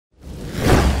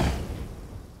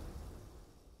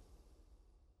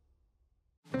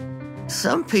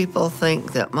Some people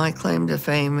think that my claim to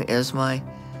fame is my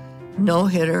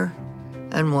no-hitter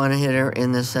and one-hitter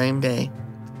in the same day.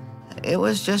 It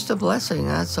was just a blessing,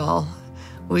 that's all.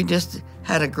 We just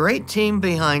had a great team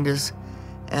behind us,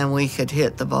 and we could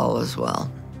hit the ball as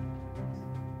well.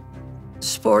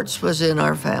 Sports was in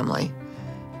our family,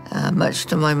 much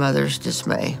to my mother's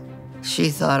dismay.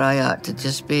 She thought I ought to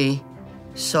just be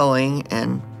sewing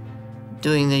and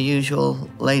doing the usual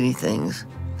lady things.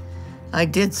 I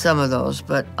did some of those,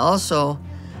 but also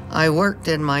I worked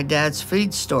in my dad's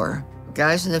feed store.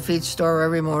 Guys in the feed store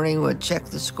every morning would check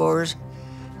the scores,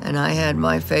 and I had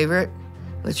my favorite,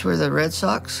 which were the Red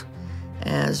Sox,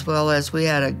 as well as we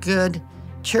had a good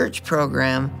church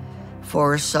program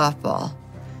for softball.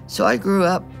 So I grew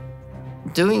up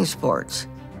doing sports.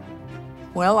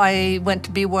 Well, I went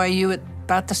to BYU at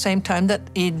about the same time that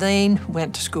Elaine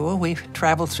went to school. We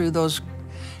traveled through those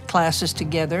classes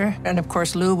together. And of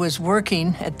course, Lou was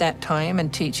working at that time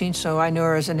and teaching, so I knew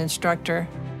her as an instructor.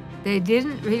 They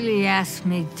didn't really ask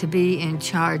me to be in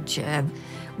charge of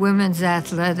women's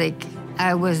athletic.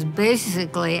 I was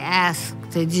basically asked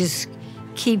to just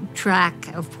keep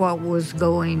track of what was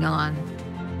going on.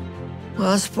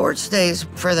 Well, sports days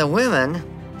for the women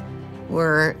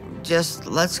were just,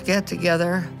 let's get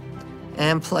together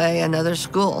and play another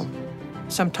school.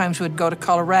 Sometimes we'd go to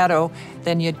Colorado,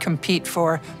 then you'd compete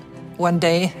for one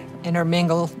day,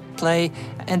 intermingle, play,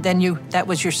 and then that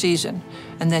was your season,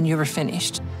 and then you were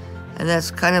finished. And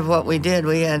that's kind of what we did.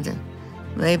 We had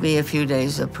maybe a few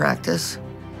days of practice.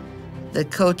 The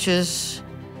coaches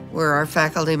were our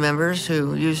faculty members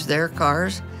who used their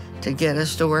cars to get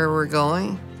us to where we're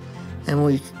going. And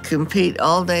we compete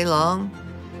all day long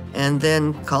and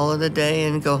then call it a day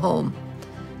and go home.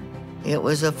 It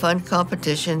was a fun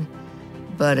competition,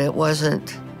 but it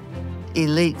wasn't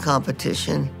elite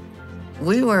competition.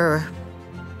 We were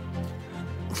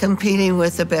competing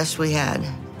with the best we had.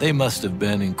 They must have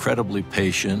been incredibly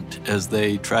patient as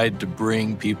they tried to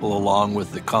bring people along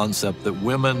with the concept that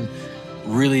women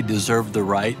really deserved the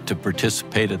right to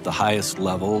participate at the highest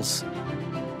levels.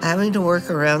 Having to work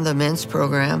around the men's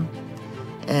program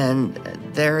and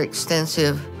their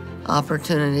extensive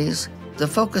opportunities, the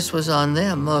focus was on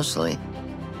them mostly.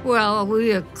 Well,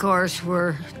 we, of course,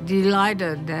 were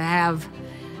delighted to have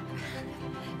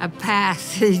a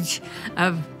passage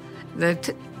of the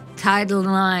Title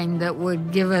IX that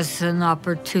would give us an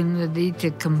opportunity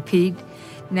to compete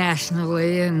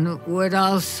nationally and would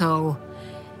also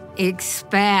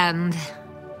expand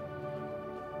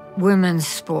women's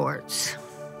sports.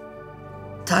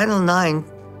 Title IX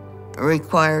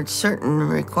required certain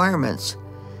requirements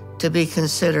to be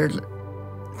considered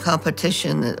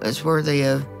competition that was worthy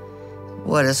of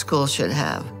what a school should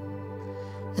have.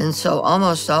 And so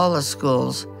almost all the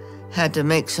schools had to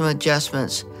make some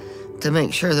adjustments to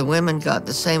make sure the women got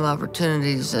the same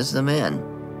opportunities as the men.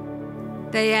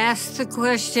 They asked the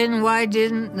question, why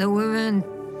didn't the women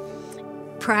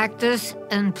practice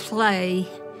and play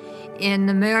in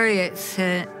the Marriott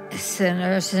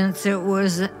Center since it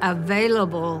was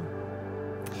available?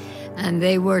 And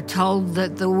they were told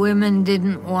that the women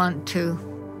didn't want to,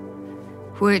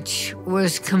 which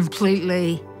was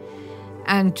completely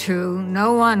untrue.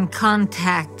 No one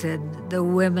contacted the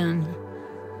women.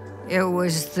 It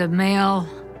was the male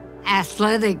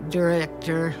athletic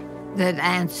director that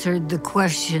answered the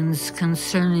questions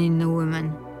concerning the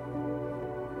women.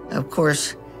 Of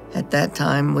course, at that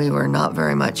time, we were not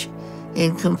very much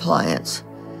in compliance.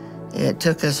 It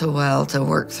took us a while to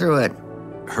work through it.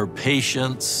 Her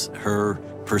patience, her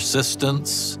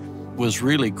persistence was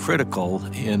really critical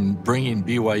in bringing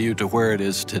BYU to where it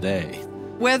is today.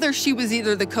 Whether she was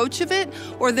either the coach of it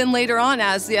or then later on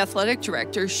as the athletic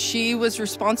director, she was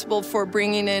responsible for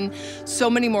bringing in so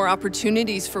many more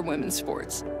opportunities for women's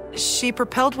sports. She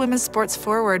propelled women's sports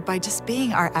forward by just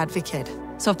being our advocate.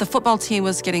 So if the football team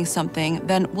was getting something,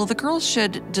 then, well, the girls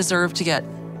should deserve to get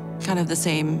kind of the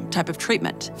same type of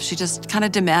treatment. She just kind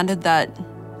of demanded that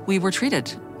we were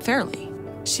treated fairly.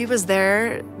 She was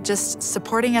there just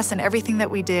supporting us in everything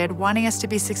that we did, wanting us to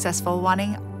be successful,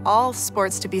 wanting all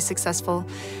sports to be successful,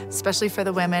 especially for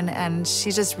the women. And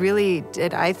she just really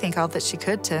did, I think, all that she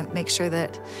could to make sure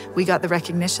that we got the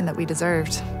recognition that we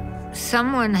deserved.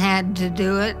 Someone had to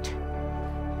do it.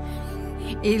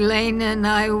 Elaine and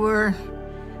I were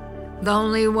the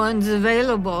only ones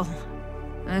available.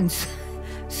 And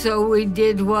so we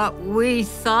did what we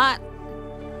thought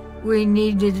we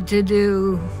needed to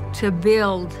do to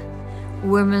build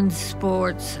women's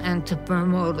sports and to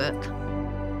promote it.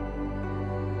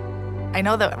 I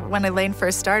know that when Elaine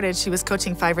first started, she was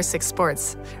coaching 5 or 6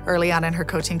 sports early on in her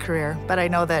coaching career. But I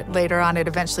know that later on, it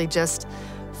eventually just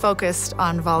focused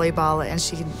on volleyball, and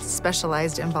she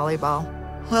specialized in volleyball.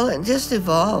 Well, it just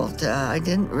evolved. I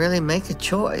didn't really make a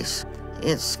choice.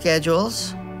 Its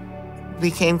schedules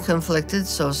became conflicted,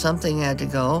 so something had to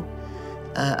go.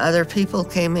 Other people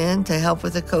came in to help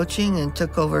with the coaching and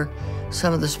took over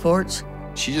some of the sports.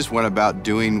 She just went about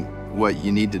doing what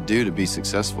you need to do to be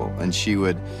successful, and she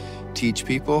would teach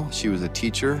people. She was a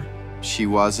teacher. She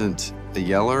wasn't a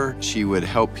yeller. She would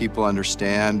help people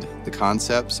understand the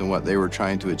concepts and what they were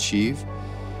trying to achieve,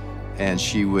 and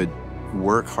she would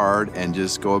work hard and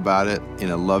just go about it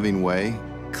in a loving way.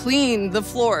 Clean the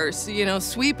floors,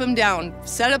 sweep them down,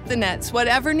 set up the nets,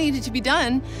 whatever needed to be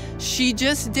done. She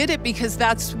just did it because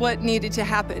that's what needed to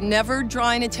happen. Never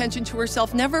drawing attention to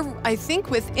herself, never, I think,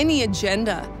 with any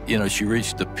agenda. She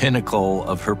reached the pinnacle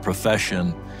of her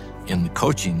profession in the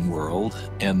coaching world,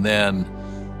 and then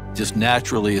just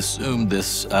naturally assumed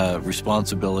this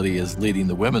responsibility as leading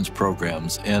the women's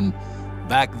programs. And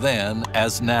back then,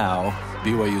 as now,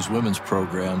 BYU's women's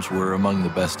programs were among the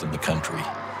best in the country.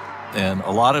 And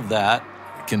a lot of that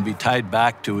can be tied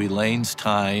back to Elaine's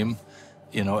time,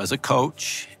 as a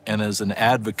coach and as an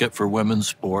advocate for women's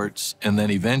sports, and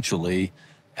then eventually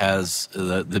as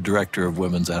the director of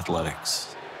women's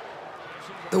athletics.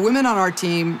 The women on our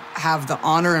team have the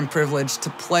honor and privilege to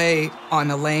play on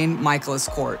Elaine Michaelis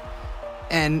court.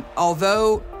 And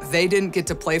although they didn't get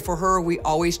to play for her, we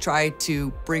always try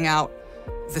to bring out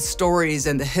the stories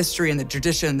and the history and the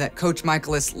tradition that Coach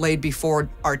Michaelis laid before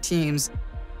our teams.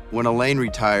 When Elaine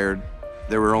retired,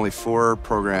 there were only 4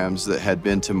 programs that had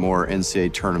been to more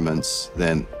NCAA tournaments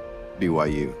than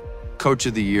BYU. Coach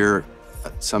of the Year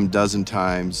some dozen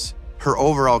times. Her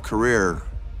overall career,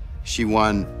 she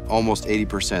won almost 80%,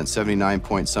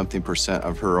 79-point-something%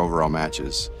 of her overall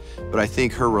matches. But I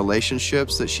think her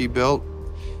relationships that she built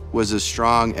was as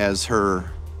strong as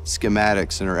her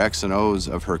schematics and her X and O's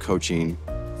of her coaching,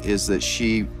 is that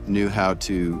she knew how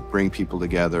to bring people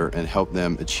together and help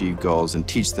them achieve goals and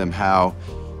teach them how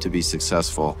to be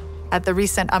successful. At the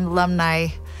recent alumni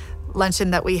luncheon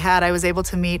that we had, I was able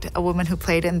to meet a woman who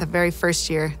played in the very first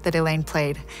year that Elaine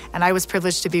played. And I was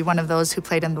privileged to be one of those who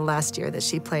played in the last year that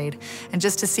she played. And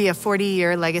just to see a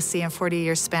 40-year legacy and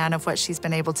 40-year span of what she's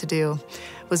been able to do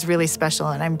was really special.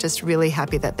 And I'm just really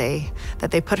happy that they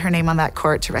put her name on that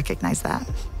court to recognize that.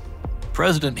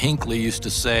 President Hinckley used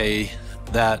to say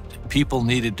that people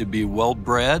needed to be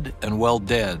well-bred and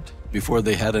well-dead before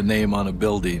they had a name on a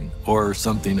building or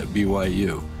something at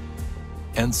BYU.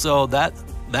 And so that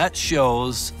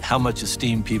shows how much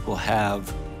esteem people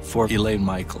have for Elaine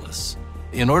Michaelis.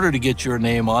 In order to get your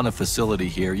name on a facility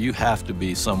here, you have to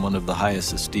be someone of the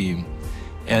highest esteem.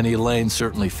 And Elaine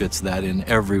certainly fits that in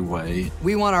every way.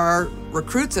 We want our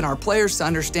recruits and our players to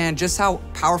understand just how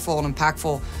powerful and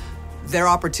impactful their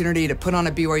opportunity to put on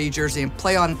a BYU jersey and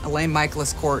play on Elaine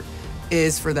Michaelis court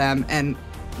is for them, and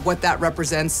what that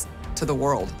represents to the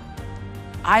world.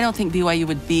 I don't think BYU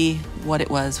would be what it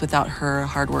was without her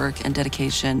hard work and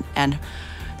dedication and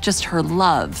just her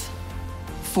love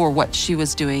for what she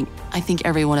was doing. I think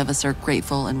every one of us are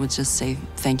grateful and would just say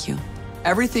thank you.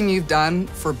 Everything you've done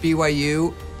for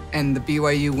BYU and the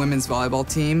BYU women's volleyball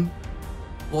team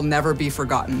will never be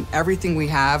forgotten. Everything we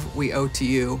have, we owe to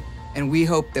you. And we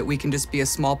hope that we can just be a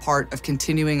small part of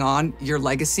continuing on your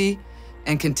legacy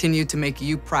and continue to make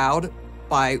you proud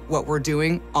by what we're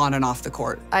doing on and off the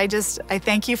court. I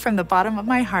thank you from the bottom of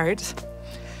my heart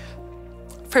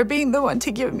for being the one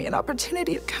to give me an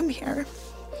opportunity to come here.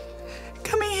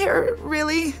 Coming here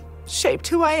really shaped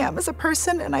who I am as a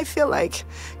person, and I feel like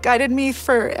guided me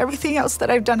for everything else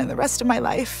that I've done in the rest of my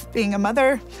life, being a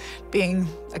mother, being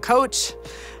a coach,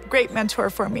 great mentor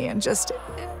for me, and just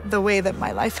the way that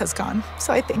my life has gone.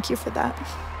 So I thank you for that.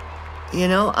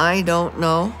 I don't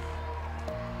know.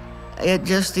 It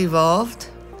just evolved.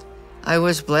 I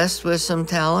was blessed with some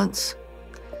talents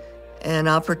and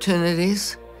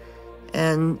opportunities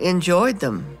and enjoyed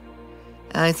them.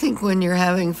 And I think when you're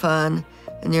having fun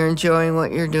and you're enjoying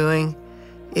what you're doing,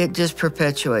 it just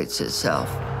perpetuates itself.